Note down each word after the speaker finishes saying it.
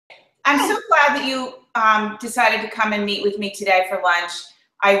I'm so glad that you decided to come and meet with me today for lunch.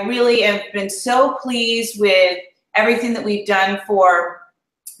 I really have been so pleased with everything that we've done for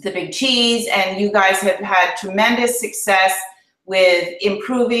the Big Cheese, and you guys have had tremendous success with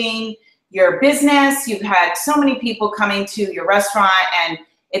improving your business. You've had so many people coming to your restaurant, and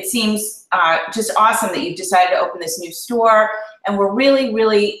it seems just awesome that you've decided to open this new store. And we're really,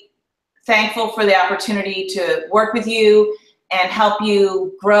 really thankful for the opportunity to work with you and help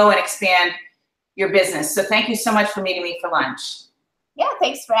you grow and expand your business. So thank you so much for meeting me for lunch. Yeah,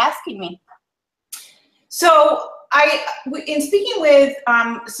 thanks for asking me. So in speaking with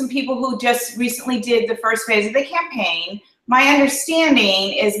some people who just recently did the first phase of the campaign, my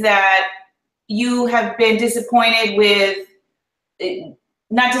understanding is that you have been disappointed with,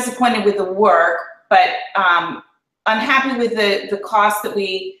 not disappointed with the work, but unhappy with the cost that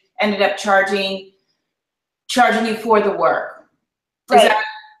we ended up charging you for the work. Right. Is that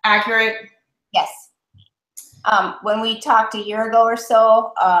accurate? Yes. When we talked a year ago or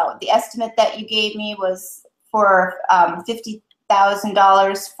so, the estimate that you gave me was for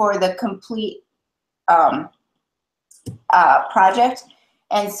 $50,000 for the complete project.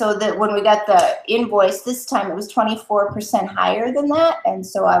 And so that when we got the invoice this time, it was 24% higher than that. And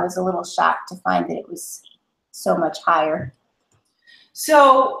so I was a little shocked to find that it was so much higher.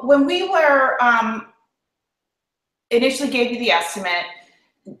 So when we were initially gave you the estimate,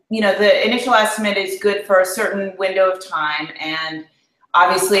 you know, the initial estimate is good for a certain window of time, and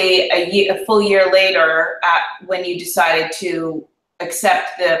obviously a full year later, when you decided to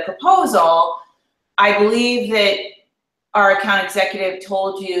accept the proposal, I believe that our account executive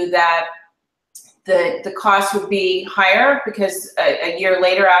told you that the cost would be higher because a year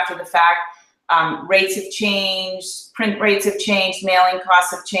later after the fact, rates have changed, print rates have changed, mailing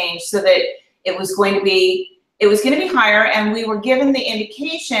costs have changed, so that it was going to be higher. And we were given the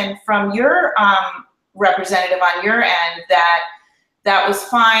indication from your representative on your end that was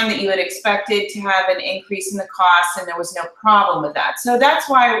fine, that you had expected to have an increase in the cost and there was no problem with that. So that's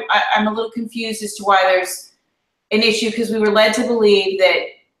why I'm a little confused as to why there's an issue, because we were led to believe that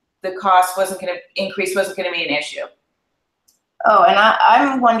the cost wasn't going to increase, wasn't going to be an issue. Oh, and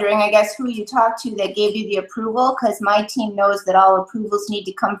I'm wondering, I guess, who you talked to that gave you the approval, because my team knows that all approvals need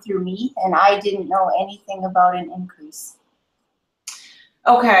to come through me, and I didn't know anything about an increase.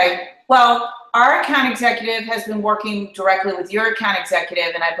 Okay, well, our account executive has been working directly with your account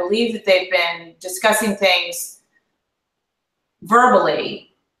executive, and I believe that they've been discussing things verbally.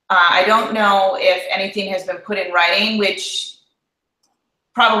 I don't know if anything has been put in writing, which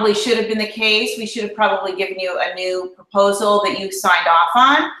probably should have been the case. We should have probably given you a new proposal that you signed off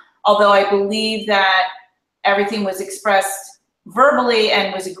on, although I believe that everything was expressed verbally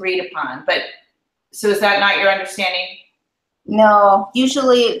and was agreed upon. But so is that not your understanding? No,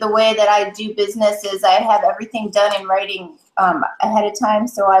 usually the way that I do business is I have everything done in writing ahead of time,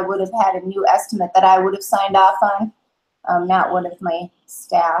 so I would have had a new estimate that I would have signed off on, not one of my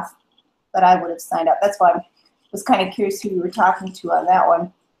staff, but I would have signed up. That's why I was kind of curious who you were talking to on that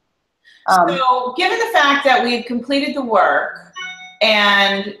one. So given the fact that we've completed the work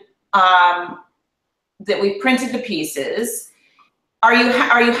and that we've printed the pieces, are you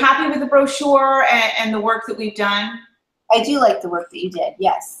happy with the brochure and the work that we've done? I do like the work that you did,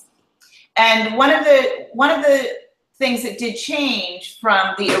 yes. And one of the things that did change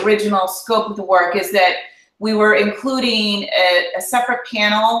from the original scope of the work is that we were including a separate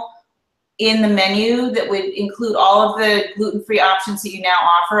panel in the menu that would include all of the gluten-free options that you now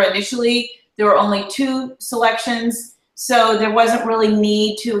offer. Initially, there were only 2 selections, so there wasn't really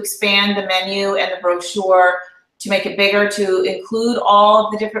need to expand the menu and the brochure to make it bigger to include all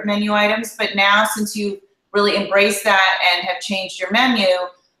of the different menu items. But now, since you've really embraced that and have changed your menu,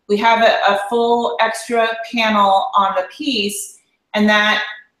 we have a full extra panel on the piece, and that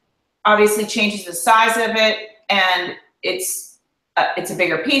obviously changes the size of it, and it's a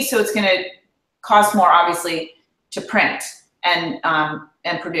bigger piece, so it's going to cost more, obviously, to print and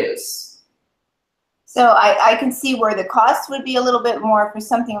produce. So I can see where the cost would be a little bit more for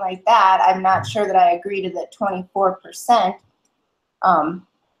something like that. I'm not sure that I agree to the 24%.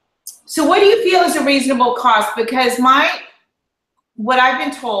 So what do you feel is a reasonable cost? Because what I've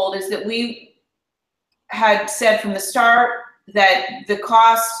been told is that we had said from the start that the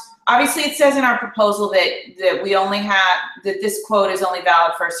cost, obviously it says in our proposal that we only have, that this quote is only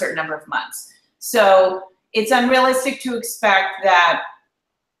valid for a certain number of months. So it's unrealistic to expect that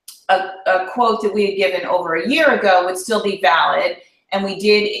a quote that we had given over a year ago would still be valid, and we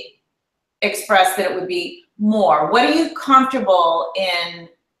did express that it would be more. What are you comfortable in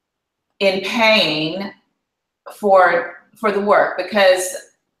paying for the work? Because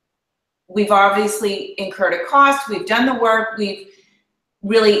we've obviously incurred a cost. We've done the work. We've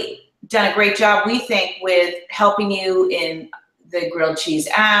really done a great job, we think, with helping you in the grilled cheese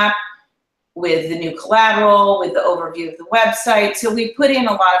app, with the new collateral, with the overview of the website. So we put in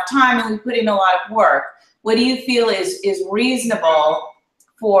a lot of time and we put in a lot of work. What do you feel is reasonable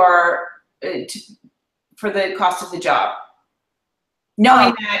for the cost of the job?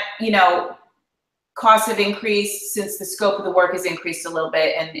 Knowing that, you know, costs have increased since the scope of the work has increased a little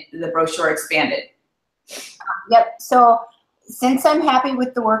bit and the brochure expanded. Yep, so since I'm happy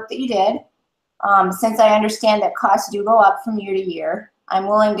with the work that you did, since I understand that costs do go up from year to year, I'm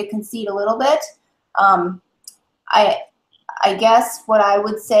willing to concede a little bit. I guess what I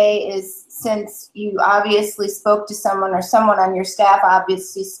would say is, since you obviously spoke to someone, or someone on your staff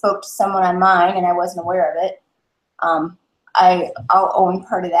obviously spoke to someone on mine and I wasn't aware of it, I'll own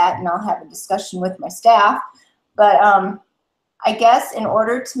part of that and I'll have a discussion with my staff. But I guess in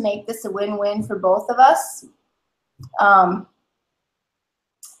order to make this a win-win for both of us,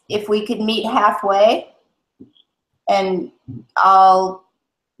 if we could meet halfway, and I'll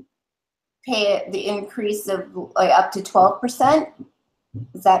pay the increase of like up to 12%.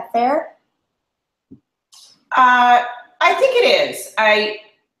 Is that fair? I think it is. I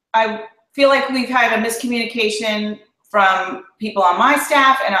feel like we've had a miscommunication from people on my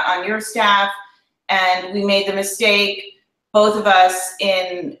staff and on your staff, and we made the mistake, both of us,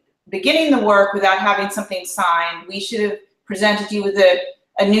 in beginning the work without having something signed. We should have presented you with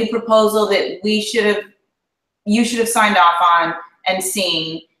a new proposal that you should have signed off on and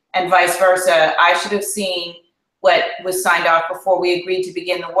seen, and vice versa. I should have seen what was signed off before we agreed to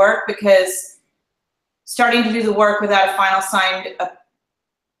begin the work, because starting to do the work without a final signed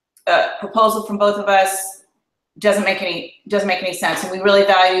proposal from both of us doesn't make any sense. And we really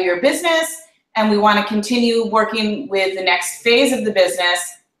value your business, and we want to continue working with the next phase of the business,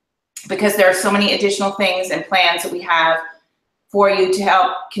 because there are so many additional things and plans that we have for you to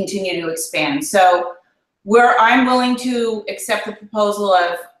help continue to expand. So I'm willing to accept the proposal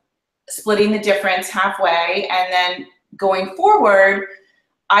of splitting the difference halfway, and then going forward,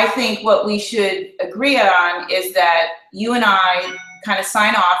 I think what we should agree on is that you and I kind of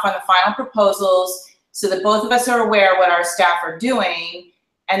sign off on the final proposals so that both of us are aware what our staff are doing,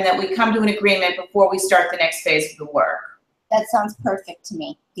 and that we come to an agreement before we start the next phase of the work. That sounds perfect to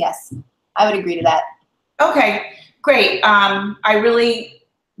me. Yes, I would agree to that. Okay, great. I really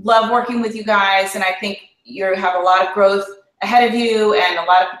love working with you guys, and I think you have a lot of growth ahead of you and a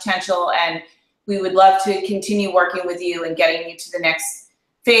lot of potential, and we would love to continue working with you and getting you to the next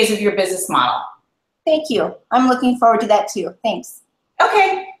phase of your business model. Thank you. I'm looking forward to that too. Thanks.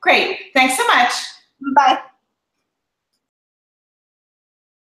 Okay, great. Thanks so much. Bye.